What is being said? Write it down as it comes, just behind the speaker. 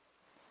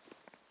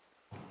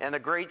and the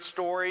great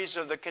stories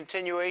of the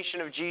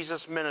continuation of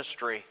Jesus'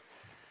 ministry.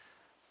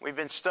 We've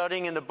been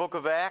studying in the book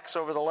of Acts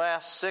over the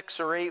last 6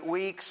 or 8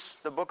 weeks.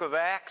 The book of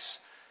Acts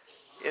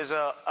is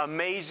an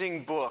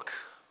amazing book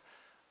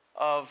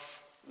of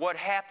what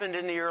happened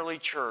in the early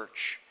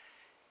church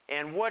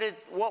and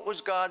what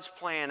was God's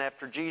plan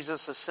after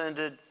Jesus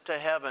ascended to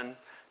heaven.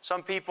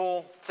 Some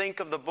people think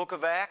of the book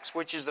of Acts,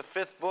 which is the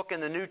 5th book in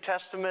the New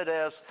Testament,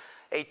 as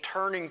a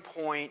turning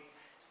point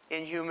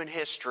in human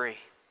history.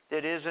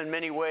 It is in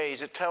many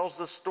ways. It tells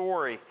the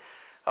story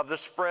of the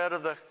spread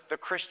of the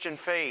Christian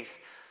faith.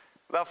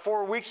 About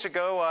 4 weeks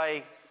ago,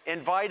 I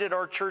invited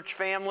our church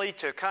family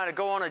to kind of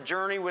go on a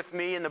journey with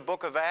me in the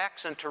book of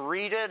Acts and to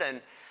read it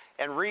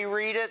and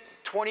reread it.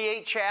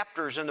 28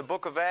 chapters in the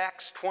book of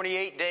Acts,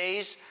 28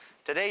 days.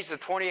 Today's the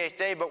 28th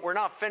day, but we're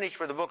not finished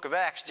with the book of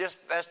Acts.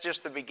 That's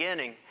just the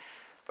beginning.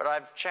 But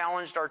I've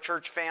challenged our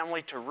church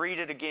family to read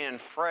it again,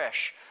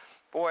 fresh.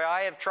 Boy,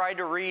 I have tried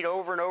to read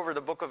over and over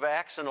the book of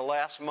Acts in the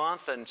last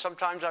month, and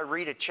sometimes I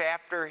read a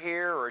chapter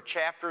here or a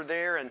chapter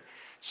there, and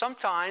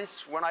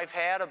sometimes when I've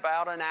had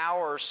about an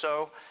hour or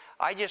so,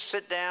 I just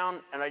sit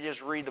down and I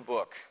just read the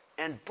book.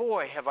 And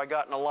boy, have I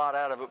gotten a lot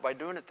out of it by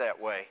doing it that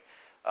way.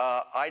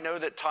 I know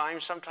that time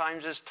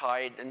sometimes is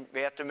tight and we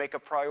have to make a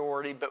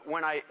priority, but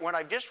when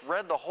I've just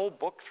read the whole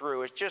book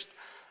through, it's just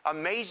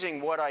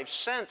amazing what I've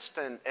sensed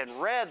and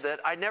read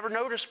that I never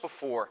noticed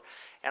before.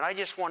 And I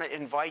just want to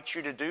invite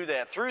you to do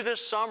that. Through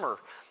this summer,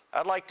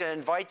 I'd like to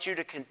invite you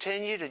to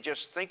continue to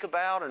just think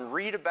about and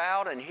read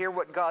about and hear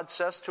what God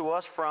says to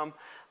us from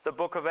the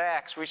book of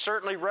Acts. We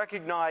certainly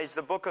recognize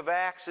the book of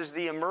Acts is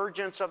the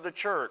emergence of the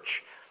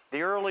church,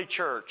 the early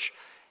church.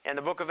 And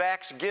the book of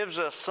Acts gives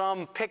us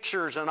some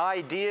pictures and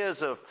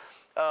ideas of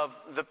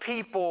the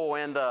people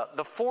and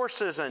the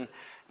forces and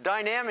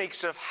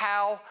dynamics of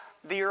how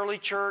the early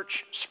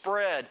church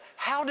spread.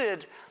 How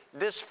did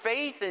this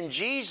faith in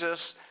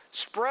Jesus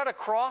spread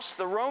across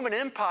the Roman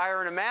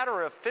Empire in a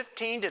matter of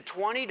 15 to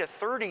 20 to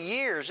 30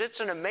 years?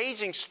 It's an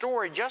amazing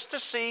story just to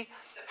see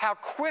how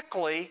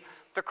quickly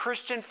the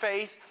Christian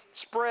faith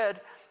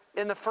spread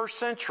in the first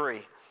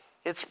century.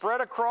 It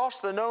spread across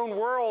the known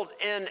world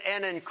in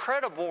an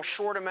incredible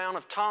short amount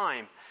of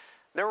time.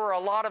 There were a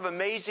lot of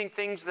amazing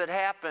things that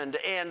happened,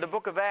 and the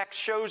book of Acts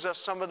shows us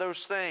some of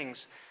those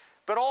things.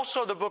 But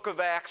also the book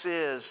of Acts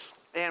is,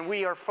 and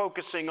we are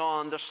focusing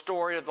on the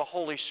story of the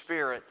Holy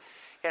Spirit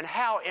and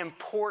how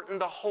important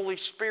the Holy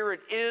Spirit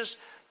is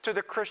to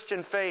the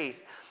Christian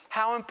faith.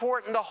 How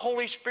important the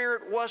Holy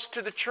Spirit was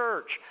to the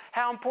church.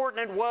 How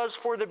important it was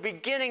for the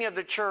beginning of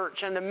the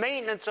church and the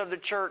maintenance of the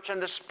church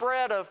and the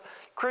spread of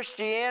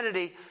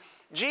Christianity.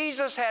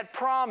 Jesus had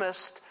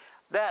promised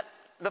that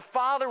the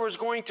Father was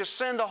going to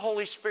send the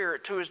Holy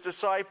Spirit to His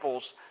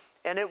disciples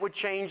and it would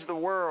change the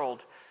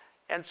world.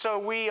 And so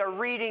we are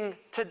reading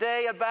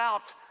today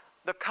about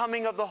the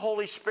coming of the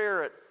Holy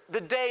Spirit,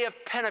 the day of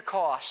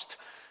Pentecost,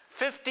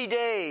 50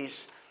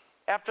 days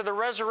after the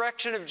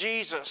resurrection of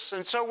Jesus.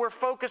 And so we're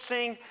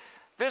focusing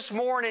this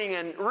morning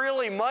and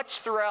really much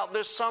throughout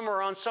this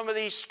summer on some of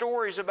these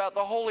stories about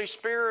the Holy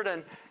Spirit.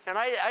 And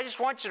I just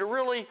want you to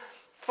really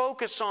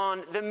focus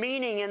on the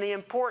meaning and the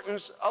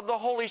importance of the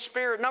Holy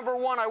Spirit. Number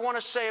one, I want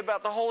to say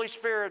about the Holy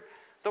Spirit,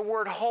 the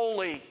word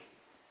holy.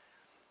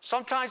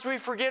 Sometimes we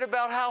forget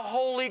about how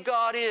holy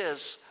God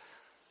is.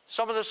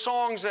 Some of the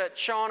songs that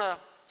Shauna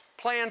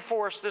planned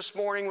for us this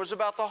morning was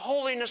about the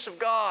holiness of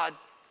God.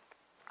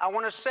 I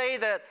want to say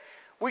that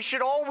we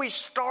should always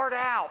start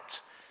out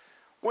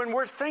when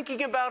we're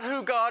thinking about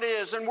who God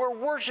is and we're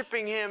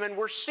worshiping Him and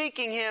we're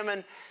seeking Him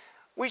and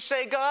we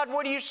say, God,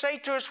 what do you say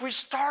to us? We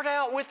start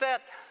out with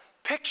that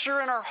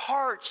picture in our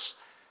hearts,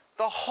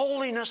 the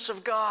holiness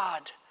of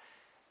God.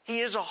 He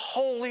is a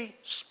Holy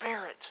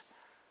Spirit.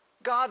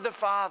 God the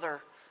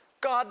Father,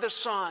 God the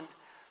Son,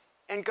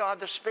 and God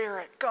the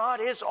Spirit.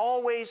 God is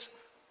always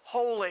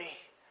holy.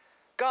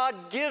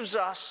 God gives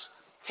us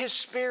His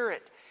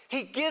Spirit.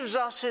 He gives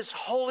us His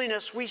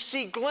holiness. We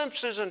see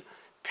glimpses and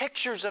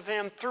pictures of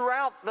Him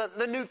throughout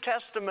the New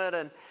Testament.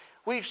 And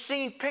we've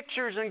seen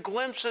pictures and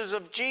glimpses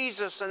of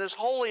Jesus and His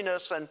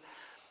holiness.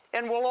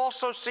 And we'll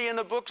also see in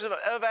the books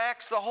of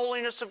Acts the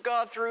holiness of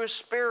God through His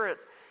Spirit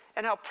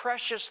and how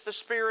precious the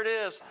Spirit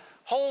is.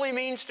 Holy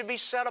means to be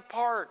set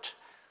apart.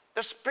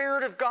 The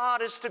Spirit of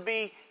God is to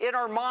be in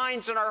our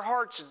minds and our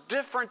hearts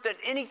different than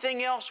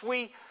anything else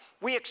we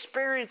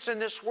experience in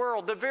this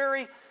world. The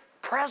very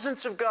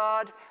presence of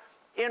God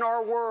in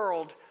our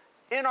world,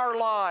 in our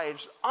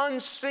lives,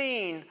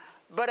 unseen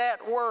but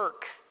at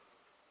work.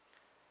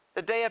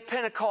 The day of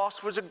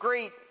Pentecost was a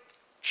great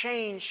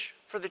change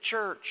for the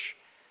church.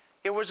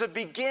 It was a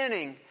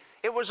beginning.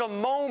 It was a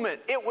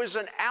moment. It was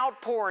an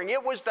outpouring.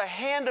 It was the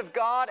hand of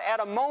God at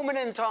a moment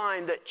in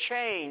time that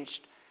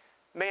changed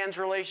man's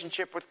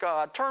relationship with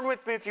God. Turn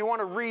with me if you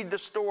want to read the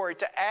story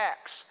to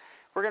Acts.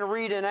 We're going to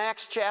read in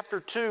Acts chapter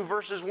 2,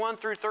 verses 1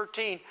 through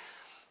 13.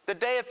 The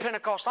day of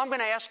Pentecost. I'm going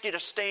to ask you to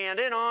stand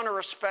in honor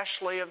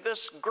especially of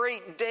this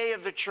great day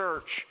of the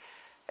church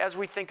as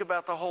we think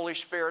about the Holy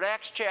Spirit.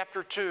 Acts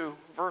chapter 2,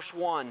 verse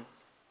 1.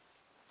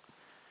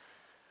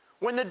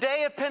 When the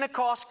day of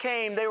Pentecost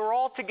came, they were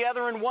all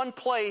together in one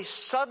place.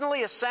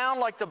 Suddenly a sound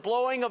like the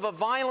blowing of a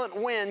violent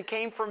wind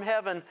came from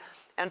heaven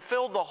and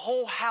filled the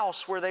whole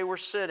house where they were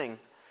sitting.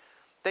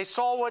 They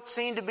saw what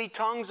seemed to be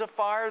tongues of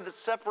fire that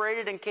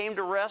separated and came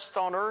to rest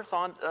on earth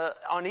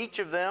on each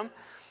of them.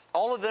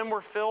 All of them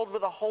were filled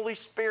with the Holy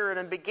Spirit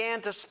and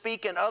began to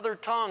speak in other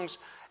tongues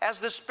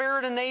as the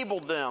Spirit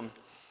enabled them.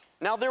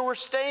 Now there were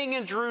staying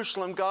in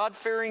Jerusalem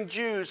God-fearing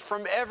Jews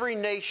from every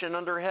nation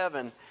under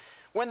heaven.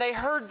 When they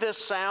heard this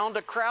sound,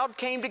 a crowd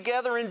came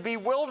together in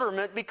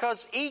bewilderment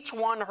because each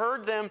one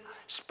heard them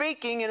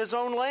speaking in his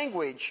own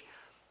language.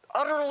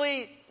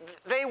 Utterly,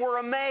 they were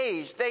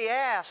amazed. They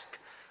asked,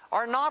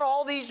 "Are not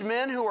all these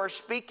men who are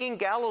speaking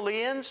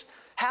Galileans?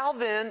 How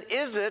then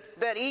is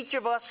it that each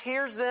of us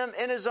hears them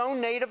in his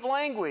own native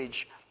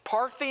language?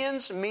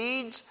 Parthians,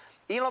 Medes,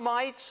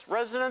 Elamites,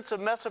 residents of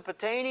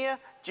Mesopotamia,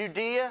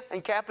 Judea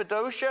and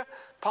Cappadocia,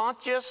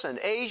 Pontus and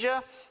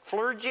Asia,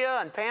 Phrygia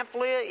and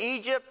Pamphylia,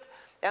 Egypt,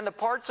 and the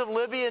parts of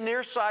Libya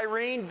near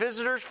Cyrene,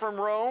 visitors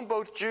from Rome,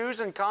 both Jews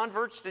and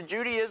converts to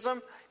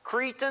Judaism,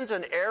 Cretans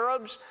and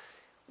Arabs.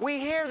 We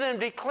hear them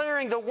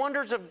declaring the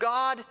wonders of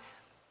God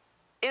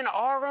in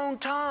our own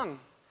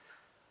tongue."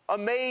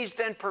 Amazed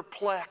and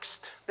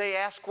perplexed, they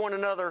ask one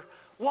another,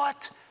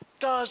 "What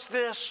does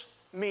this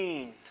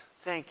mean?"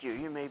 Thank you.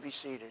 You may be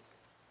seated.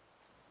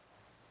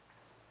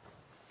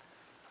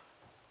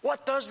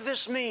 What does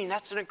this mean?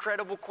 That's an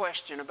incredible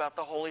question about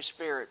the Holy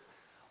Spirit.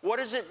 What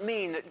does it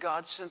mean that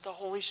God sent the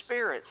Holy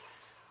Spirit?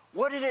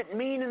 What did it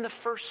mean in the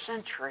first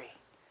century?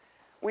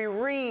 We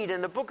read,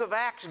 and the book of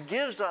Acts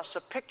gives us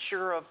a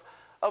picture of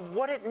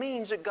what it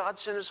means that God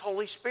sent His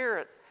Holy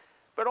Spirit.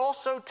 But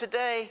also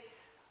today,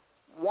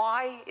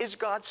 why is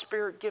God's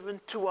Spirit given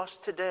to us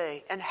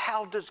today? And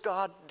how does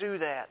God do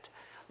that?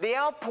 The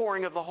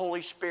outpouring of the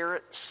Holy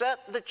Spirit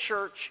set the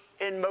church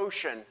in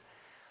motion.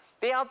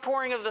 The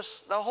outpouring of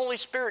the Holy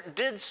Spirit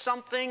did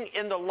something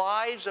in the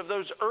lives of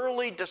those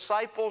early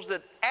disciples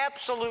that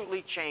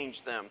absolutely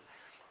changed them.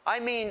 I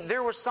mean,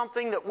 there was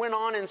something that went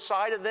on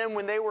inside of them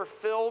when they were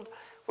filled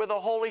with the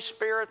Holy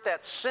Spirit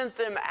that sent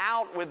them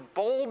out with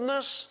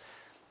boldness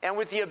and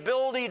with the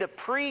ability to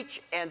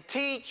preach and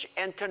teach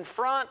and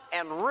confront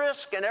and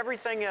risk and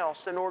everything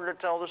else in order to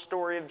tell the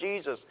story of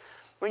Jesus.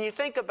 When you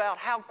think about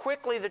how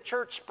quickly the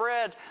church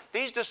spread,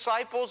 these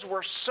disciples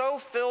were so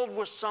filled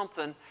with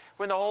something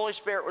when the Holy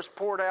Spirit was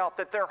poured out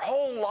that their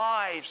whole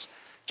lives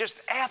just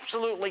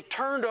absolutely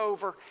turned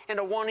over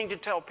into wanting to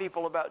tell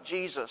people about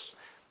Jesus.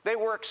 They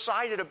were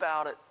excited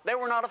about it. They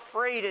were not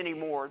afraid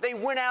anymore. They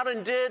went out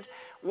and did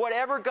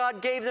whatever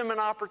God gave them an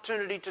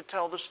opportunity to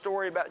tell the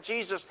story about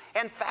Jesus.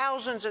 And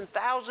thousands and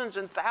thousands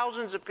and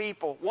thousands of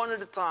people, one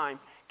at a time,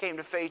 came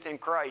to faith in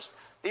Christ.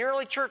 The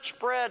early church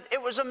spread.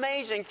 It was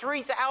amazing.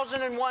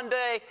 3,000 in one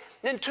day,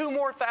 then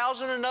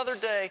 2,000 more another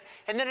day.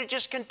 And then it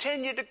just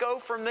continued to go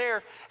from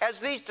there as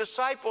these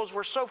disciples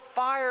were so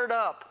fired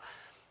up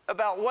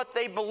about what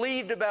they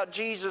believed about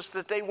Jesus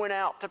that they went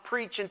out to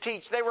preach and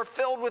teach. They were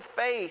filled with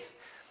faith.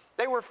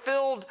 They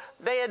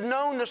had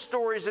known the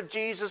stories of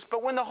Jesus,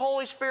 but when the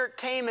Holy Spirit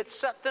came, it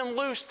set them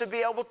loose to be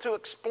able to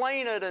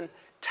explain it and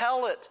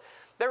tell it.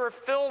 They were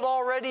filled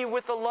already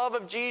with the love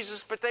of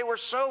Jesus, but they were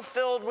so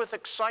filled with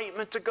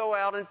excitement to go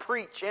out and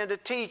preach and to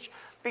teach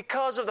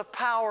because of the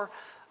power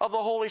of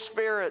the Holy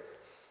Spirit.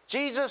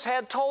 Jesus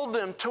had told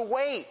them to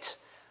wait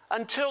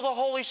until the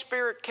Holy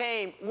Spirit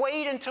came.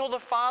 Wait until the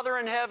Father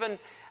in heaven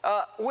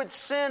would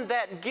send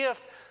that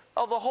gift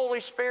of the Holy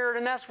Spirit,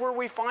 and that's where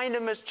we find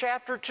Him as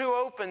chapter 2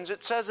 opens.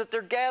 It says that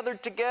they're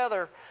gathered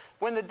together.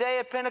 When the day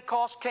of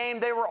Pentecost came,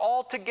 they were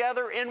all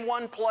together in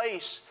one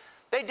place.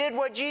 They did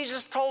what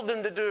Jesus told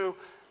them to do,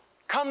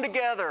 come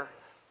together.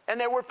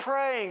 And they were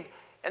praying,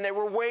 and they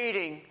were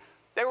waiting.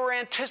 They were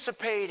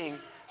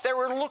anticipating. They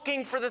were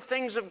looking for the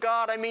things of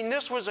God. I mean,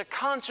 this was a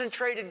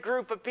concentrated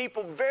group of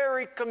people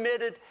very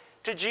committed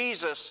to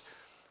Jesus,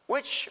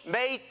 which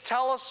may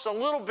tell us a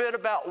little bit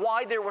about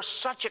why there was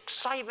such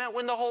excitement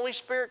when the Holy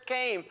Spirit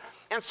came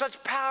and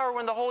such power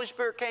when the Holy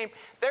Spirit came.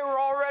 They were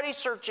already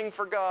searching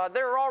for God.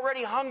 They were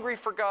already hungry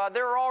for God.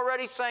 They were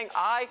already saying,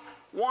 I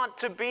want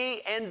to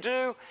be and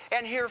do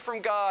and hear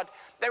from God.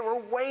 They were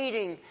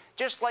waiting,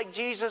 just like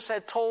Jesus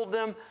had told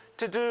them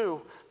to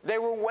do. They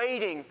were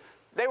waiting.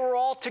 They were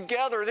all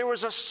together. There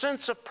was a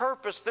sense of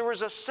purpose. There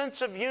was a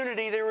sense of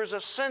unity. There was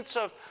a sense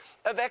of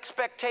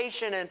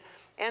expectation and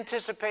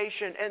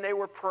anticipation, and they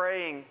were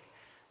praying.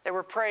 They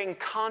were praying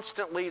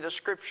constantly, the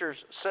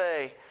Scriptures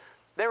say.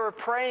 They were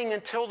praying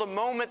until the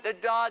moment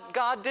that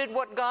God did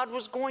what God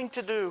was going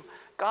to do.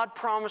 God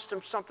promised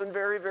them something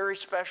very, very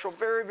special,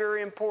 very,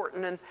 very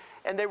important,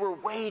 and they were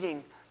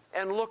waiting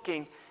and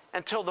looking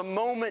until the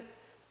moment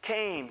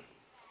came.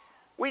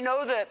 We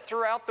know that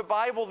throughout the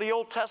Bible, the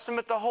Old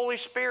Testament, the Holy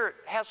Spirit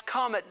has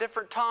come at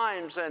different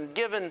times and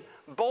given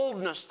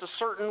boldness to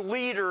certain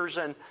leaders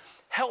and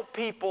helped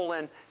people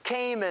and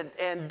came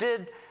and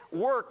did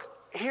work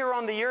here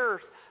on the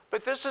earth.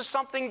 But this is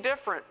something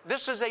different.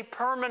 This is a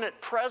permanent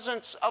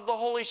presence of the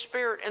Holy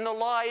Spirit in the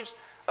lives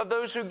of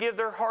those who give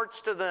their hearts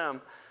to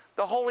them.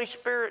 the Holy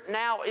Spirit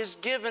now is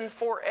given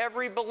for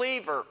every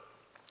believer.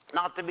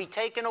 Not to be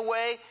taken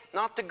away,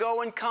 not to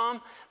go and come,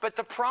 but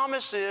the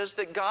promise is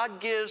that God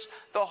gives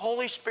the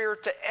Holy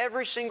Spirit to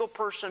every single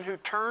person who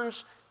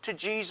turns to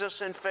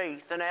Jesus in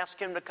faith and ask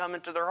Him to come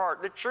into their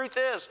heart. The truth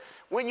is,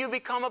 when you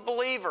become a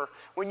believer,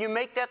 when you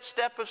make that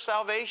step of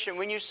salvation,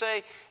 when you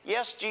say,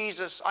 yes,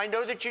 Jesus, I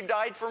know that you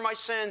died for my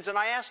sins, and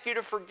I ask you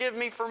to forgive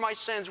me for my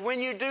sins.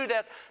 When you do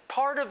that,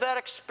 part of that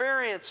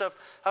experience of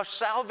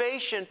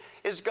salvation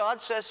is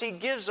God says He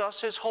gives us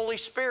His Holy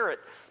Spirit.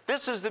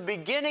 This is the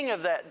beginning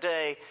of that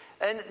day.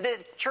 And the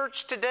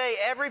church today,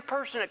 every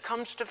person that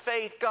comes to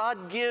faith,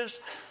 God gives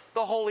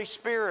the Holy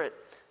Spirit.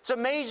 It's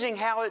amazing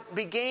how it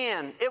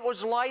began. It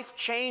was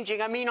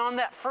life-changing. I mean, on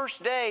that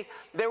first day,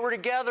 they were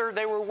together,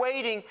 they were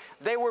waiting,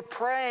 they were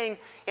praying,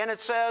 and it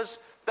says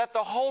that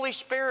the Holy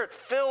Spirit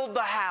filled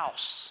the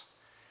house.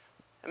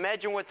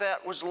 Imagine what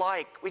that was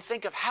like. We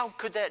think of how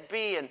could that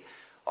be, and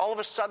all of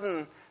a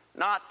sudden,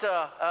 not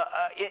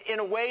in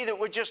a way that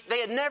would just, they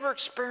had never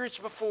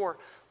experienced before.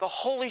 The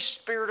Holy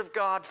Spirit of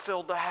God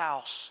filled the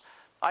house.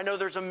 I know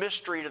there's a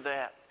mystery to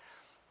that.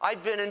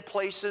 I've been in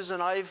places,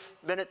 and I've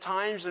been at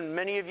times, and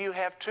many of you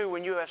have too,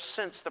 when you have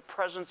sensed the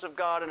presence of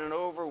God in an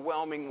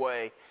overwhelming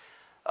way.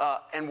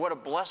 And what a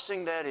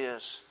blessing that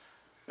is.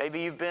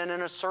 Maybe you've been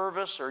in a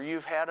service, or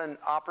you've had an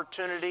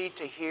opportunity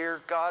to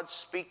hear God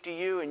speak to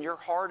you in your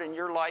heart and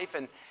your life,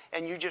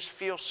 and you just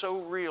feel so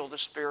real, the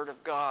Spirit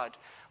of God.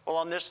 Well,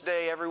 on this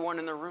day, everyone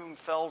in the room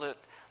felt it.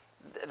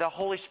 The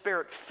Holy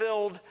Spirit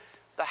filled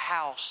the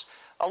house.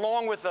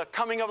 Along with the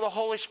coming of the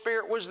Holy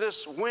Spirit was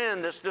this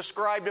wind that's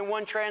described in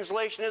one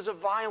translation as a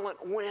violent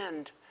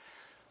wind.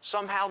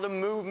 Somehow the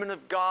movement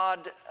of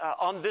God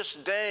on this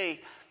day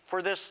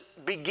for this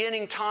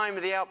beginning time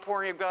of the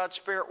outpouring of God's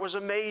Spirit was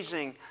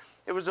amazing.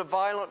 It was a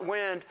violent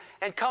wind.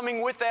 And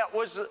coming with that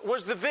was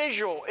the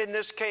visual, in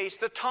this case,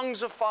 the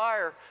tongues of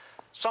fire.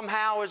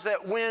 Somehow as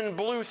that wind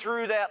blew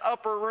through that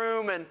upper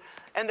room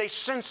and they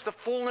sensed the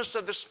fullness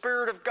of the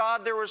Spirit of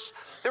God, there was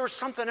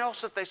something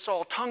else that they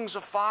saw, tongues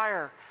of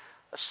fire.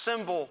 A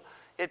symbol.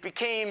 It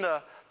became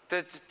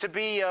to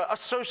be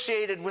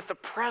associated with the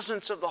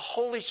presence of the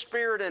Holy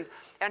Spirit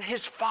and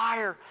His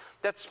fire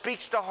that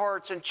speaks to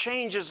hearts and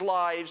changes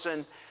lives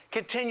and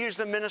continues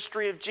the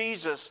ministry of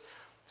Jesus.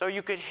 So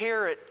you could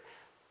hear it,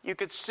 you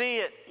could see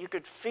it, you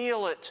could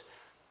feel it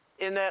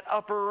in that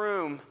upper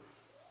room.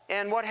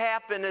 And what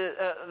happened,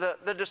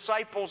 the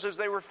disciples, as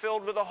they were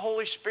filled with the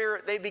Holy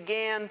Spirit, they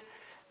began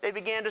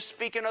to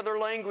speak in other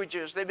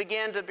languages. They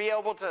began to be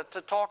able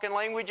to talk in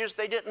languages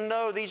they didn't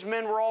know. These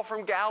men were all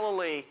from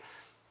Galilee.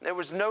 It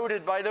was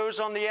noted by those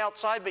on the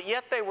outside, but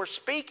yet they were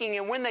speaking.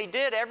 And when they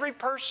did, every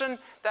person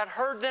that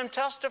heard them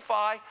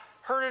testify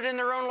heard it in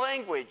their own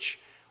language.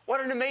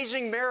 What an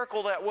amazing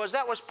miracle that was.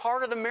 That was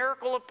part of the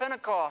miracle of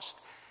Pentecost.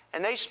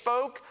 And they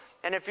spoke,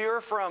 and if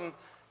you're from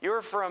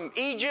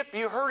Egypt,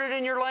 you heard it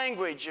in your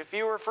language. If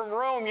you were from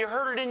Rome, you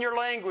heard it in your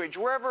language,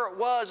 wherever it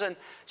was. And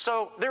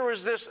so there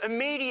was this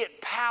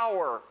immediate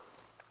power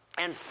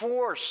and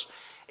force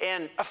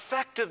and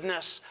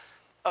effectiveness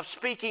of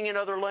speaking in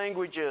other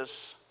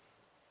languages.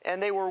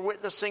 And they were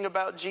witnessing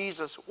about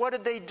Jesus. What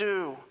did they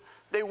do?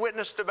 They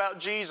witnessed about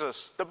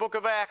Jesus. The book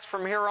of Acts,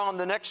 from here on,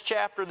 the next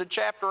chapter, the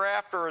chapter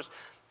after, is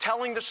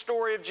telling the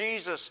story of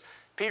Jesus.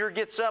 Peter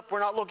gets up, we're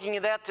not looking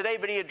at that today,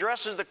 but he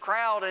addresses the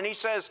crowd and he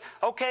says,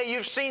 okay,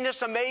 you've seen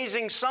this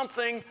amazing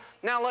something,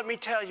 now let me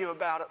tell you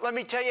about it. Let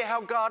me tell you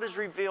how God has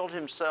revealed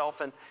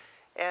Himself.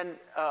 And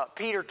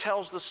Peter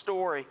tells the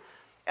story.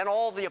 And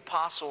all the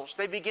apostles,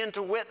 they begin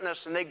to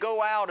witness, and they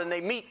go out and they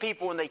meet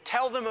people and they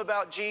tell them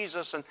about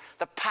Jesus and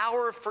the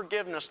power of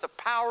forgiveness, the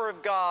power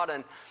of God,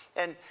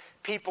 and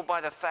people by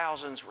the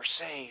thousands were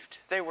saved.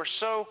 They were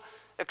so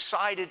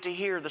excited to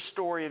hear the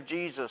story of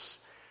Jesus.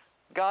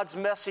 God's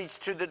message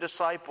to the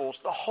disciples.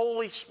 The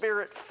Holy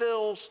Spirit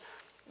fills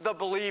the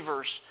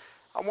believers.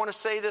 I want to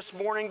say this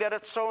morning that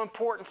it's so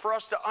important for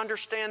us to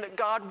understand that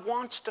God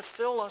wants to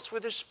fill us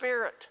with His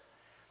Spirit.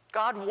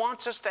 God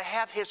wants us to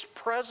have His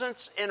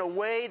presence in a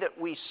way that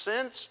we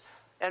sense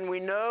and we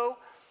know,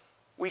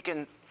 we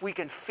can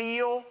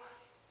feel,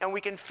 and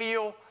we can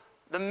feel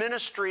the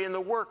ministry and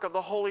the work of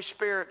the Holy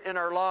Spirit in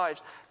our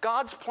lives.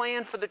 God's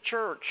plan for the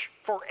church,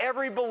 for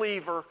every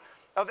believer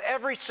of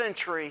every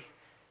century,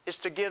 is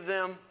to give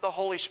them the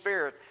Holy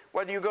Spirit.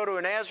 Whether you go to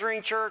a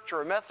Nazarene church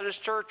or a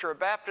Methodist church or a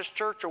Baptist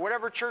church or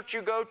whatever church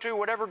you go to,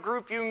 whatever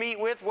group you meet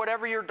with,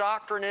 whatever your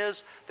doctrine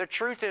is, the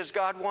truth is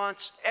God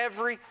wants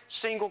every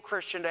single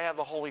Christian to have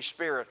the Holy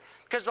Spirit.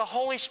 Because the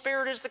Holy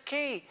Spirit is the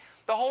key.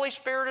 The Holy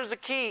Spirit is the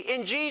key.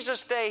 In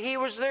Jesus' day, He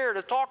was there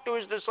to talk to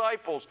His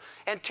disciples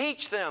and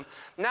teach them.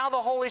 Now the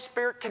Holy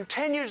Spirit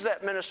continues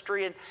that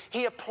ministry and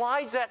He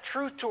applies that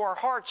truth to our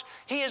hearts.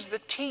 He is the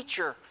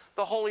teacher.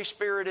 The Holy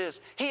Spirit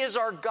is. He is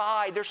our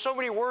guide. There's so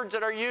many words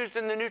that are used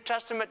in the New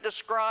Testament to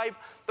describe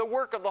the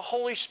work of the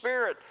Holy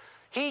Spirit.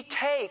 He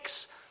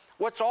takes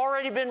what's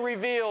already been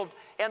revealed,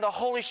 and the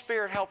Holy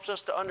Spirit helps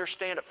us to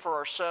understand it for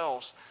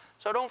ourselves.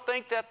 So don't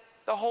think that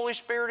the Holy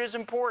Spirit is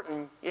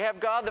important. You have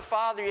God the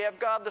Father, you have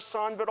God the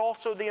Son, but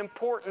also the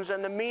importance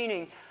and the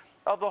meaning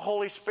of the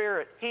Holy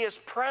Spirit. He is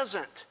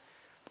present.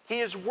 He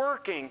is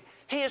working.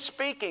 He is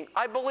speaking.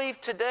 I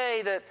believe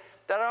today that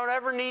I don't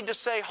ever need to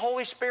say,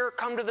 Holy Spirit,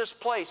 come to this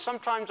place.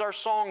 Sometimes our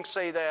songs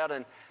say that,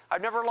 and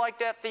I've never liked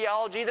that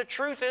theology. The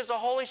truth is the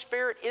Holy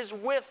Spirit is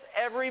with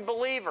every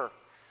believer.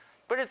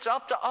 But it's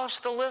up to us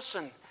to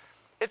listen.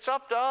 It's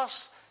up to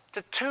us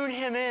to tune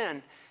Him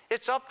in.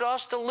 It's up to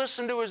us to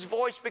listen to His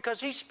voice because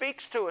He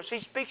speaks to us. He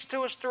speaks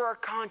to us through our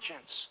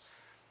conscience.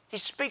 He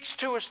speaks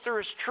to us through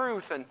His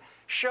truth and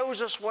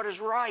shows us what is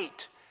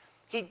right.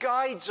 He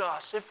guides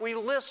us if we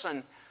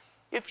listen.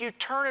 If you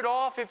turn it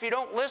off, if you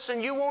don't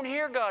listen, you won't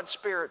hear God's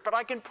Spirit. But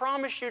I can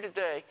promise you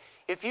today,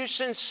 if you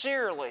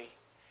sincerely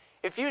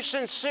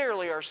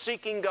are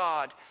seeking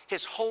God,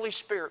 His Holy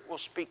Spirit will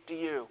speak to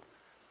you.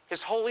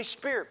 His Holy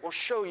Spirit will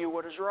show you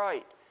what is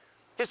right.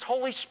 His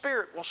Holy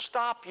Spirit will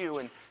stop you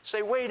and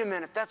say, wait a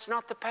minute, that's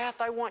not the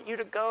path I want you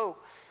to go.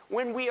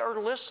 When we are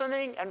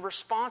listening and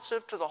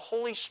responsive to the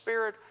Holy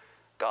Spirit,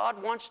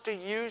 God wants to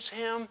use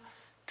Him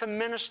to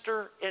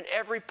minister in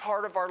every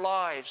part of our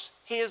lives.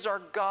 He is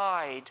our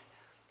guide.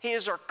 He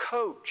is our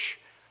coach.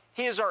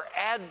 He is our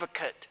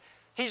advocate.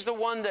 He's the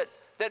one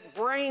that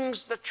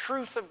brings the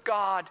truth of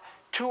God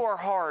to our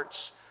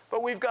hearts.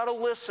 But we've got to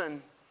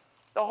listen.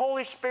 The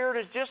Holy Spirit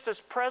is just as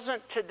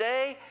present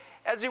today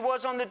as He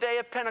was on the day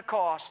of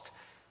Pentecost.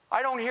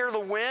 I don't hear the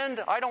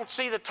wind. I don't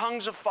see the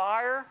tongues of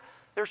fire.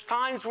 There's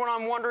times when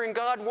I'm wondering,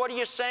 God, what are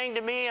you saying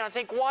to me? And I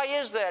think, why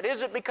is that?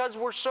 Is it because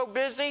we're so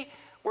busy?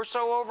 We're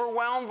so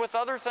overwhelmed with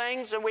other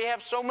things, and we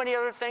have so many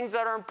other things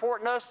that are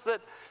important to us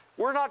that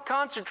we're not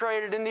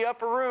concentrated in the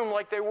upper room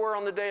like they were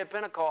on the day of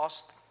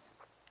Pentecost.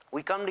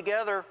 We come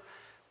together.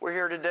 We're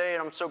here today,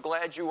 and I'm so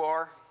glad you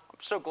are. I'm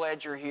so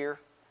glad you're here.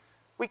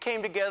 We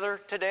came together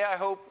today, I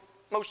hope,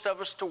 most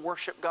of us to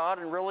worship God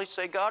and really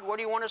say, God, what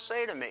do you want to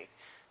say to me?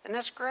 And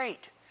that's great.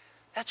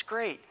 That's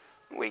great.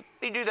 We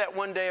do that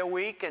one day a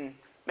week and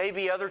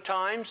maybe other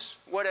times,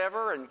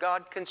 whatever, and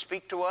God can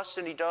speak to us,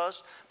 and He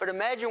does. But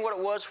imagine what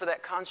it was for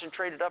that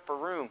concentrated upper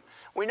room.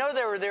 We know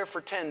they were there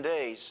for 10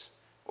 days.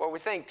 Well, we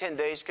think 10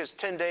 days because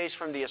 10 days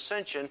from the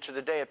ascension to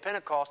the day of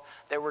Pentecost,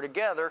 they were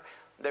together,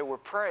 they were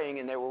praying,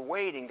 and they were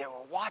waiting, they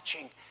were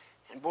watching.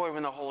 And boy,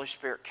 when the Holy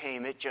Spirit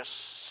came, it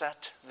just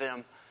set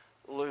them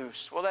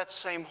loose. Well, that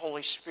same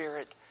Holy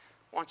Spirit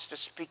wants to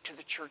speak to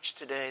the church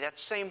today. That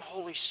same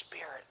Holy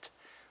Spirit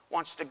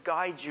wants to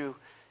guide you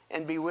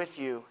and be with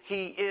you.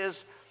 He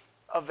is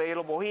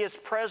available. He is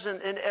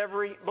present in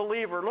every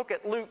believer. Look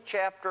at Luke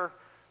chapter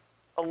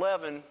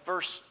 11,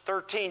 verse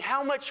 13.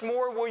 How much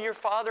more will your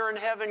Father in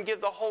heaven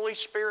give the Holy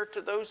Spirit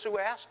to those who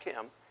ask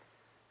Him?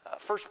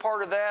 First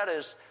part of that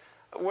is,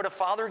 would a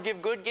father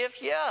give good gifts?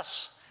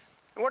 Yes.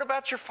 And what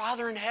about your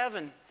Father in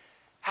heaven?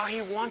 How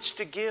He wants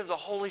to give the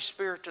Holy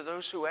Spirit to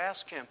those who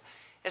ask Him.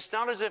 It's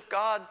not as if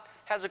God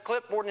has a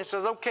clipboard and He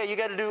says, okay, you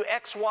got to do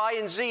X, Y,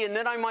 and Z, and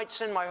then I might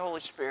send my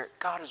Holy Spirit.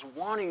 God is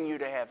wanting you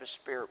to have His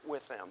Spirit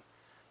with Him.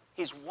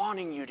 He's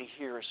wanting you to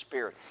hear His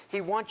Spirit.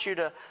 He wants you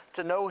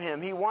to know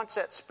Him. He wants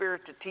that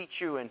Spirit to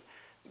teach you and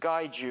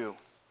guide you.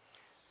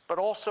 But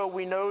also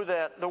we know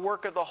that the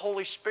work of the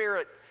Holy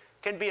Spirit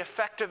can be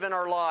effective in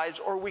our lives,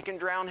 or we can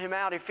drown Him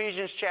out.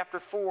 Ephesians chapter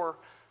 4,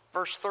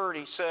 verse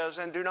 30 says,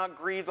 and do not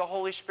grieve the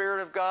Holy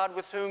Spirit of God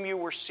with whom you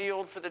were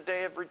sealed for the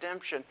day of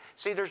redemption.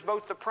 See, there's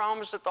both the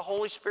promise that the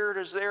Holy Spirit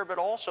is there, but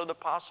also the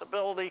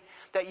possibility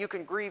that you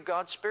can grieve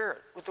God's Spirit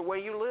with the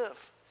way you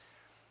live.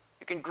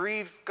 You can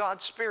grieve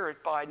God's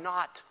Spirit by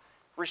not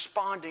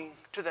responding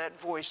to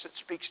that voice that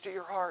speaks to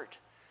your heart.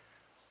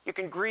 You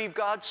can grieve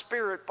God's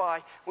Spirit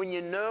by when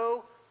you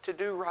know to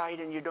do right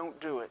and you don't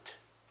do it.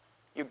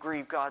 You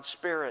grieve God's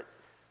Spirit.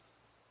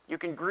 You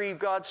can grieve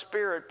God's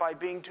Spirit by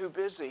being too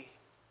busy,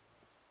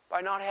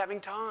 by not having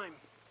time,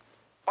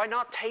 by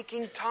not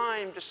taking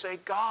time to say,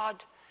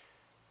 God,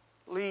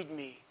 lead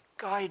me,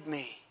 guide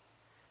me,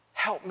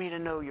 help me to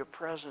know your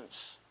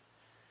presence.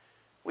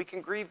 We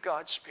can grieve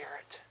God's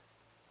Spirit,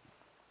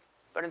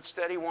 but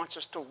instead He wants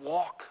us to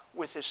walk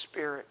with His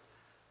Spirit,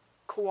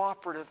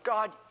 cooperative.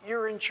 God,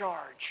 you're in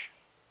charge.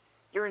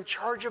 You're in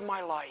charge of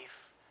my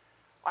life.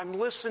 I'm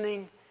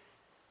listening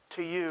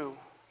to you.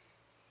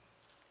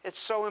 It's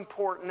so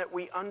important that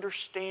we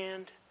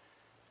understand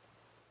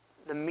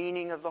the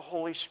meaning of the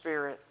Holy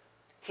Spirit.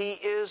 He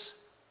is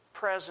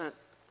present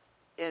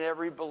in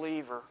every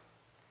believer.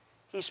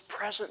 He's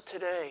present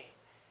today.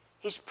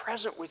 He's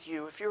present with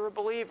you. If you're a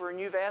believer and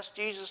you've asked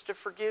Jesus to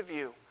forgive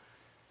you,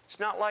 it's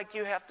not like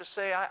you have to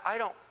say,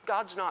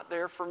 God's not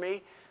there for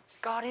me.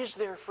 God is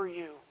there for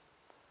you.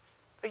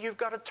 But you've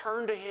got to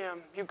turn to Him.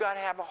 You've got to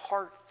have a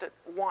heart that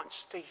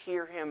wants to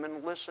hear Him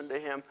and listen to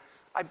Him.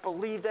 I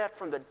believe that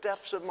from the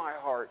depths of my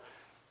heart.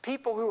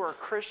 People who are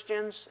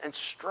Christians and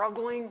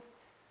struggling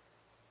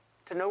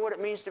to know what it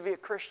means to be a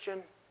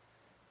Christian,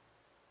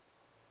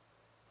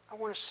 I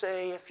want to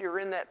say, if you're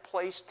in that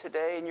place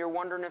today and you're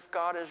wondering if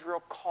God is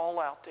real, call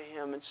out to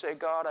Him and say,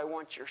 God, I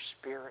want your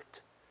Spirit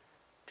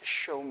to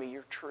show me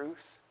your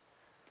truth.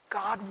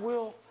 God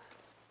will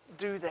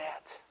do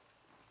that.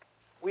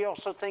 We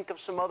also think of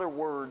some other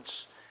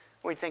words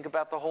when we think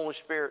about the Holy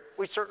Spirit.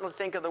 We certainly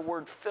think of the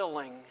word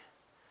filling.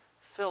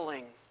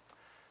 filling.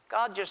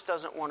 God just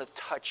doesn't want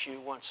to touch you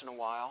once in a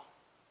while.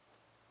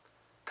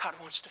 God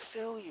wants to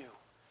fill you.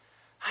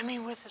 I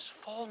mean, with His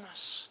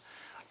fullness.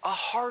 A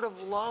heart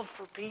of love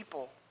for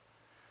people.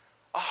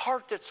 A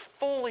heart that's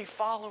fully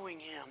following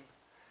Him.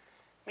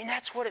 I mean,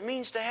 that's what it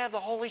means to have the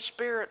Holy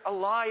Spirit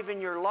alive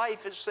in your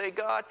life, is say,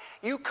 God,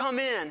 you come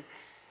in.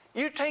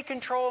 You take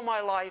control of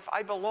my life.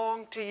 I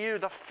belong to you.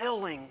 The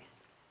filling.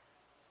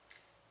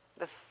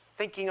 The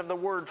thinking of the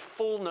word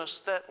fullness,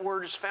 that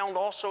word is found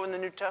also in the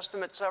New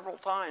Testament several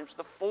times.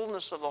 The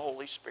fullness of the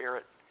Holy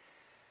Spirit.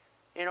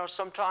 You know,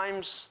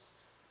 sometimes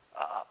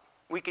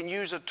we can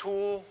use a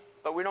tool,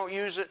 but we don't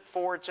use it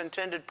for its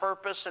intended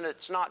purpose, and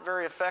it's not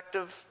very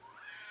effective.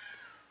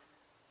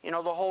 You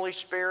know, the Holy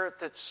Spirit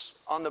that's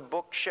on the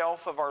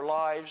bookshelf of our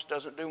lives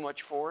doesn't do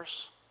much for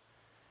us.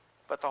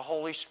 But the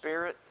Holy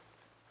Spirit,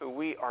 who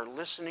we are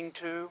listening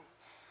to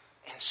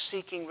and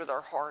seeking with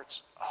our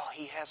hearts, oh,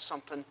 He has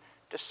something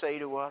to say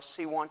to us.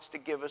 He wants to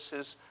give us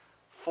His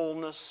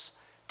fullness.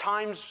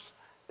 Times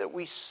that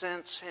we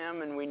sense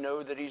Him and we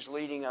know that He's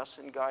leading us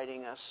and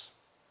guiding us.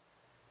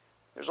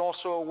 There's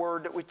also a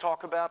word that we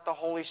talk about, the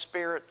Holy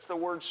Spirit. It's the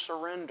word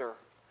surrender.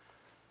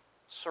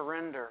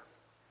 Surrender.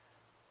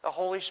 The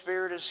Holy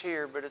Spirit is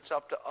here, but it's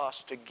up to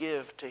us to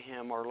give to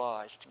Him our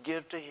lives, to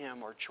give to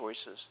Him our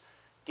choices,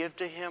 give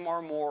to Him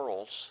our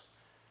morals,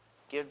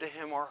 give to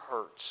Him our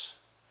hurts,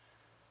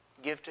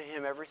 give to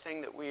Him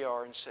everything that we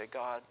are and say,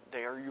 God,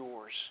 they are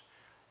yours.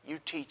 You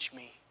teach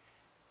me.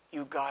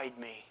 You guide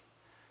me.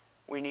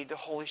 We need the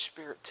Holy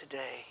Spirit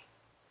today.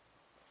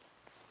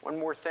 One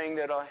more thing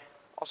that I'll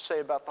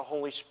say about the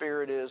Holy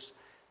Spirit is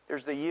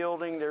there's the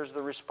yielding, there's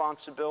the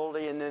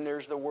responsibility, and then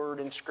there's the word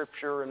in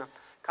Scripture. And I'm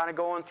kind of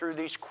going through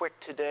these quick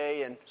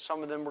today, and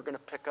some of them we're going to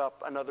pick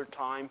up another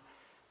time.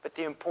 But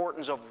the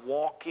importance of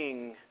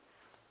walking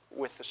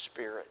with the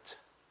Spirit.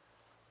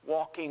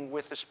 Walking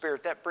with the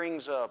Spirit. That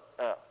brings a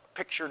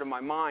picture to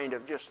my mind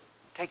of just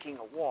taking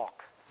a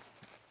walk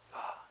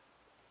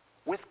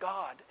with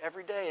God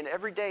every day. And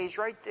every day He's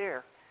right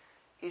there.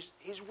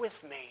 He's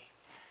with me.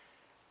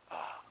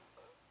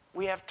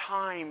 We have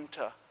time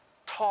to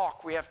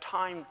talk. We have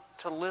time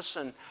to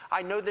listen.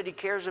 I know that He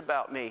cares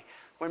about me.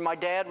 When my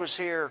dad was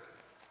here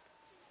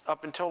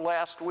up until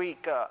last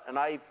week, and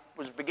I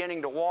was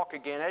beginning to walk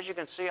again, as you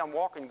can see, I'm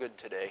walking good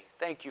today.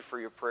 Thank you for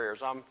your prayers.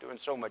 I'm doing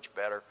so much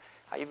better.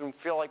 I even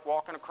feel like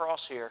walking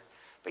across here.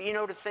 But you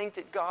know, to think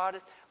that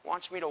God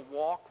wants me to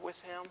walk with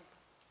Him,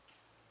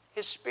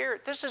 His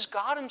Spirit, this is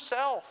God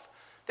Himself.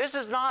 This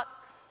is not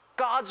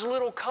God's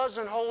little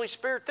cousin, Holy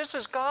Spirit. This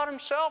is God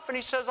Himself, and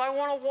He says, I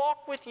want to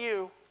walk with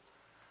you.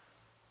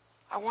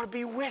 I want to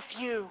be with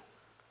you.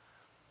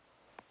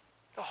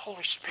 The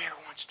Holy Spirit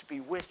wants to be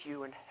with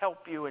you and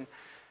help you and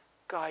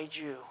guide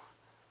you.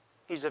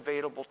 He's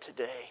available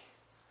today.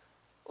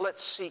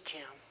 Let's seek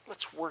Him.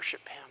 Let's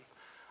worship Him.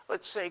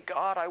 Let's say,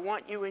 God, I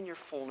want you in your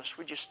fullness.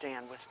 Would you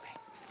stand with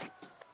me?